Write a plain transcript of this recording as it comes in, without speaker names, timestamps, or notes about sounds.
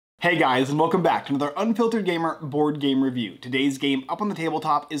Hey guys, and welcome back to another Unfiltered Gamer board game review. Today's game up on the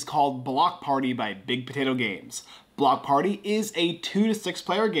tabletop is called Block Party by Big Potato Games. Block Party is a 2 to 6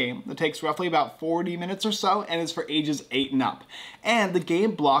 player game that takes roughly about 40 minutes or so and is for ages 8 and up. And the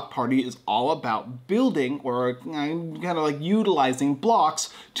game Block Party is all about building or kind of like utilizing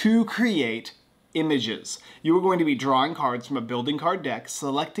blocks to create images. You are going to be drawing cards from a building card deck,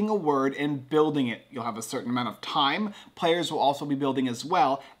 selecting a word, and building it. You'll have a certain amount of time. Players will also be building as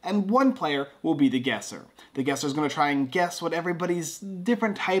well, and one player will be the guesser. The guesser is going to try and guess what everybody's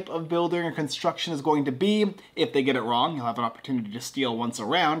different type of building or construction is going to be. If they get it wrong, you'll have an opportunity to steal once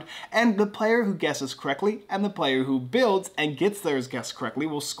around, and the player who guesses correctly and the player who builds and gets theirs guessed correctly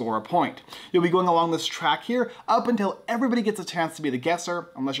will score a point. You'll be going along this track here up until everybody gets a chance to be the guesser,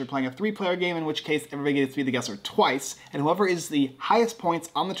 unless you're playing a 3-player game, in which case everybody gets to be the guesser twice, and whoever is the highest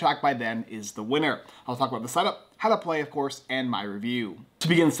points on the track by then is the winner. I'll talk about the setup, how to play, of course, and my review. To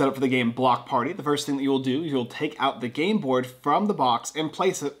begin setup for the game Block Party, the first thing that you will do is you'll take out the game board from the box and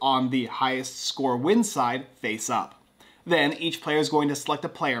place it on the highest score win side face up. Then each player is going to select a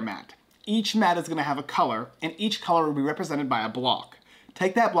player mat. Each mat is going to have a color, and each color will be represented by a block.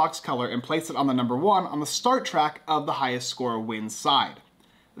 Take that block's color and place it on the number 1 on the start track of the highest score wins side.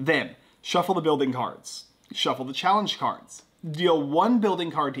 Then, shuffle the building cards. Shuffle the challenge cards. Deal 1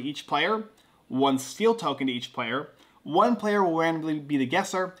 building card to each player, 1 steel token to each player, 1 player will randomly be the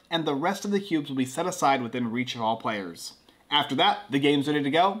guesser, and the rest of the cubes will be set aside within reach of all players. After that, the game's ready to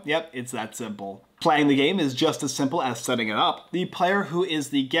go. Yep, it's that simple. Playing the game is just as simple as setting it up. The player who is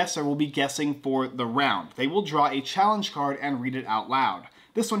the guesser will be guessing for the round. They will draw a challenge card and read it out loud.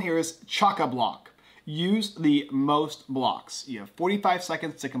 This one here is Chock-a-Block. Use the most blocks. You have 45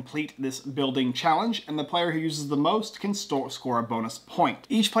 seconds to complete this building challenge, and the player who uses the most can score a bonus point.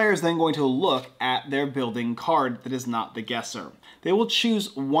 Each player is then going to look at their building card that is not the guesser. They will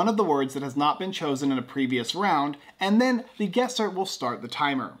choose one of the words that has not been chosen in a previous round, and then the guesser will start the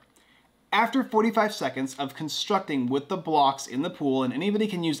timer. After 45 seconds of constructing with the blocks in the pool, and anybody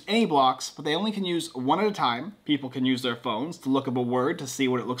can use any blocks, but they only can use one at a time. People can use their phones to look up a word to see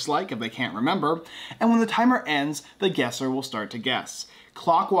what it looks like if they can't remember. And when the timer ends, the guesser will start to guess.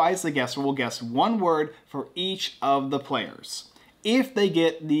 Clockwise, the guesser will guess 1 word for each of the players. If they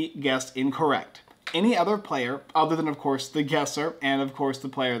get the guess incorrect, any other player, other than of course the guesser and of course the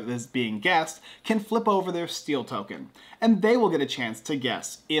player that is being guessed, can flip over their steel token, and they will get a chance to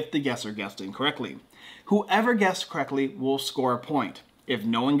guess if the guesser guessed incorrectly. Whoever guessed correctly will score a point. If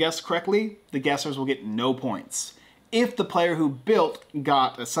no one guessed correctly, the guessers will get no points. If the player who built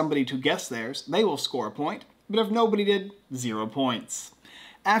got somebody to guess theirs, they will score a point, but if nobody did, 0 points.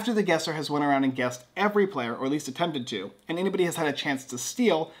 After the guesser has went around and guessed every player, or at least attempted to, and anybody has had a chance to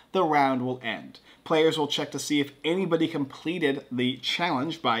steal, the round will end. Players will check to see if anybody completed the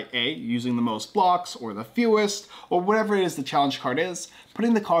challenge by A, using the most blocks, or the fewest, or whatever it is the challenge card is,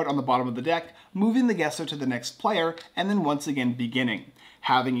 putting the card on the bottom of the deck, moving the guesser to the next player, and then once again beginning.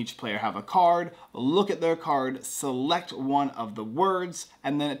 Having each player have a card, look at their card, select one of the words,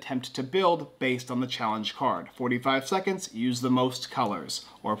 and then attempt to build based on the challenge card. 45 seconds, use the most colors.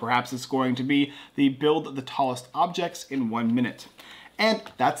 Or perhaps it's going to be the build the tallest objects in 1 minute. And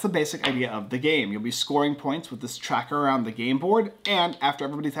that's the basic idea of the game. You'll be scoring points with this tracker around the game board, and after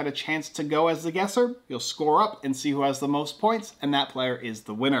everybody's had a chance to go as the guesser, you'll score up and see who has the most points, and that player is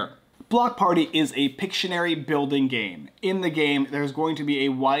the winner. Block Party is a Pictionary building game. In the game, there's going to be a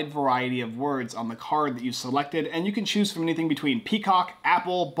wide variety of words on the card that you selected, and you can choose from anything between peacock,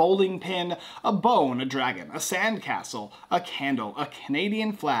 apple, bowling pin, a bone, a dragon, a sandcastle, a candle, a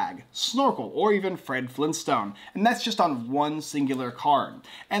Canadian flag, snorkel, or even Fred Flintstone. And that's just on one singular card.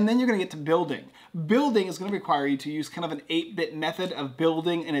 And then you're going to get to building. Building is going to require you to use kind of an 8-bit method of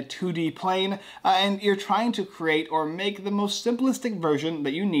building in a 2D plane, and you're trying to create or make the most simplistic version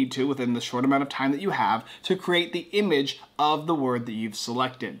that you need to within the short amount of time that you have to create the image of the word that you've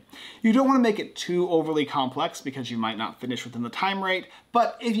selected. You don't want to make it too overly complex because you might not finish within the time rate,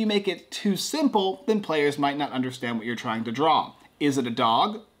 but if you make it too simple, then players might not understand what you're trying to draw. Is it a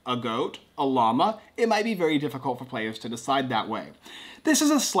dog, a goat, a llama? It might be very difficult for players to decide that way. This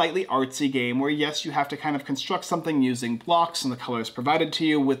is a slightly artsy game where yes, you have to kind of construct something using blocks and the colors provided to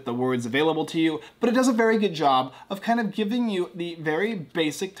you with the words available to you, but it does a very good job of kind of giving you the very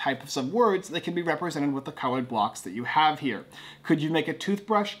basic types of words that can be represented with the colored blocks that you have here. Could you make a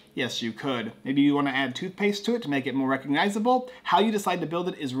toothbrush? Yes, you could. Maybe you want to add toothpaste to it to make it more recognizable. How you decide to build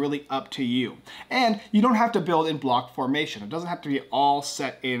it is really up to you. And you don't have to build in block formation. It doesn't have to be all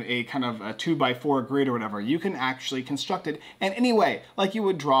set in a kind of a 2x4 grid or whatever. You can actually construct it in any way, like you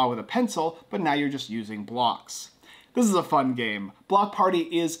would draw with a pencil, but now you're just using blocks. This is a fun game. Block Party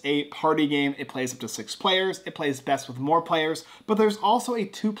is a party game. It plays up to 6 players. It plays best with more players, but there's also a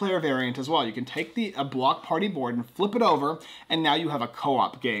 2-player variant as well. You can take a Block Party board and flip it over, and now you have a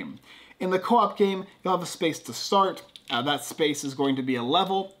co-op game. In the co-op game, you'll have a space to start. That space is going to be a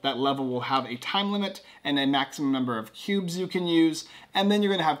level. That level will have a time limit and a maximum number of cubes you can use. And then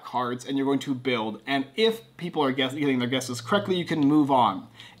you're going to have cards and you're going to build. And if people are getting their guesses correctly, you can move on.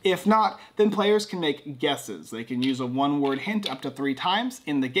 If not, then players can make guesses. They can use a 1-word hint up to 3 times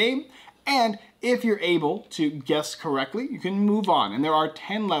in the game. And if you're able to guess correctly, you can move on. And there are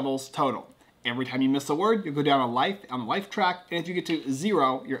 10 levels total. Every time you miss a word, you go down on the life track, and if you get to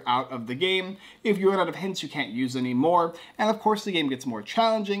 0, you're out of the game. If you run out of hints, you can't use any more. And of course, the game gets more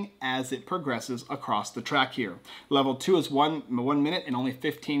challenging as it progresses across the track here. Level 2 is 1 minute and only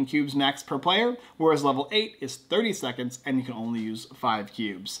 15 cubes max per player, whereas level 8 is 30 seconds and you can only use 5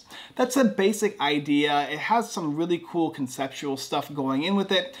 cubes. That's a basic idea. It has some really cool conceptual stuff going in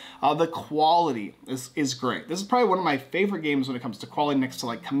with it. The quality is great. This is probably one of my favorite games when it comes to quality, next to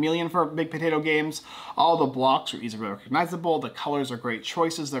like Chameleon for Big Potato games. All the blocks are easily recognizable. The colors are great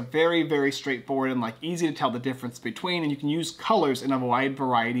choices. They're very, very straightforward and like easy to tell the difference between, and you can use colors in a wide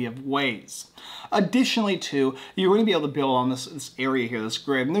variety of ways. Additionally too, you're going to be able to build on this area here, this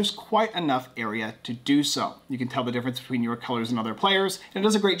grid, and there's quite enough area to do so. You can tell the difference between your colors and other players, and it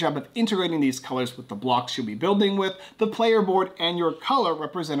does a great job of integrating these colors with the blocks you'll be building with, the player board, and your color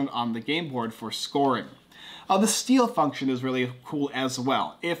represented on the game board for scoring. The steal function is really cool as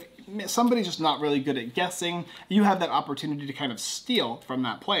well. If somebody's just not really good at guessing, you have that opportunity to kind of steal from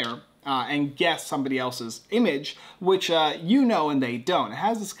that player and guess somebody else's image, which you know and they don't. It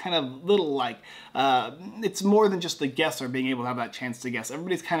has this kind of little like, it's more than just the guesser being able to have that chance to guess.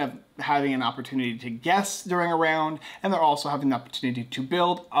 Everybody's kind of having an opportunity to guess during a round, and they're also having the opportunity to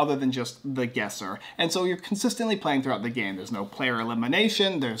build other than just the guesser. And so you're consistently playing throughout the game. There's no player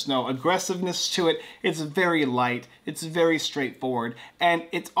elimination, there's no aggressiveness to it. It's very light, it's very straightforward, and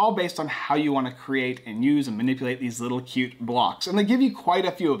it's all based on how you want to create and use and manipulate these little cute blocks. And they give you quite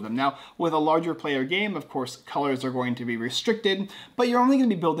a few of them. Now, with a larger player game, of course, colors are going to be restricted, but you're only going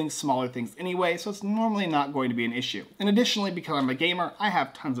to be building smaller things anyway, so it's normally not going to be an issue. And additionally, because I'm a gamer, I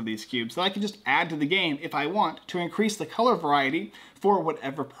have tons of these cubes that I can just add to the game if I want to increase the color variety for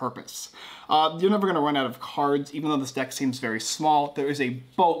whatever purpose. You're never going to run out of cards, even though this deck seems very small. There is a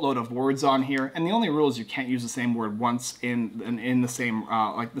boatload of words on here, and the only rule is you can't use the same word once in the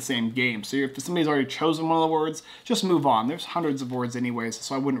same game. So if somebody's already chosen one of the words, just move on. There's hundreds of words anyways,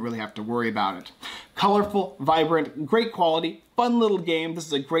 so I wouldn't really have to worry about it. Colorful, vibrant, great quality, fun little game. This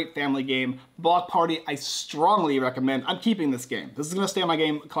is a great family game. Block Party, I strongly recommend. I'm keeping this game. This is going to stay in my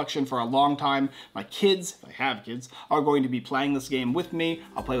game collection for a long time. My kids, if I have kids, are going to be playing this game with me.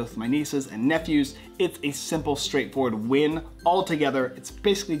 I'll play with my nieces and nephews. It's a simple, straightforward win altogether. It's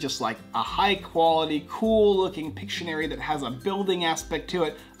basically just like a high quality, cool looking Pictionary that has a building aspect to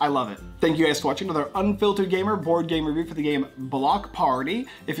it. I love it. Thank you guys for watching another Unfiltered Gamer board game review for the game Block Party.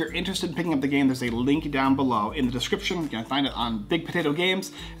 If you're interested in picking up the game, there's a link down below in the description. You can find it on Big Potato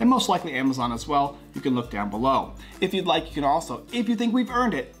Games and most likely Amazon as well. You can look down below. If you'd like, you can also, if you think we've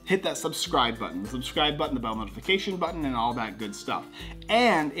earned it, hit that subscribe button. The subscribe button, the bell notification button, and all that good stuff.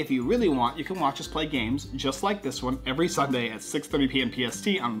 And if you really want, you can watch us play games just like this one every Sunday at 6:30 p.m. PST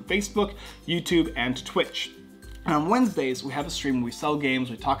on Facebook, YouTube, and Twitch. And on Wednesdays, we have a stream where we sell games,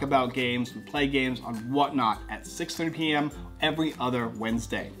 we talk about games, we play games on Whatnot at 6:30 p.m. every other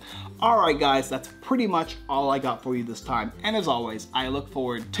Wednesday. All right, guys, that's pretty much all I got for you this time. And as always, I look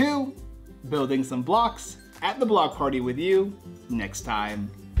forward to building some blocks at the Block Party with you next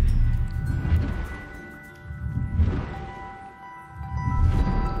time.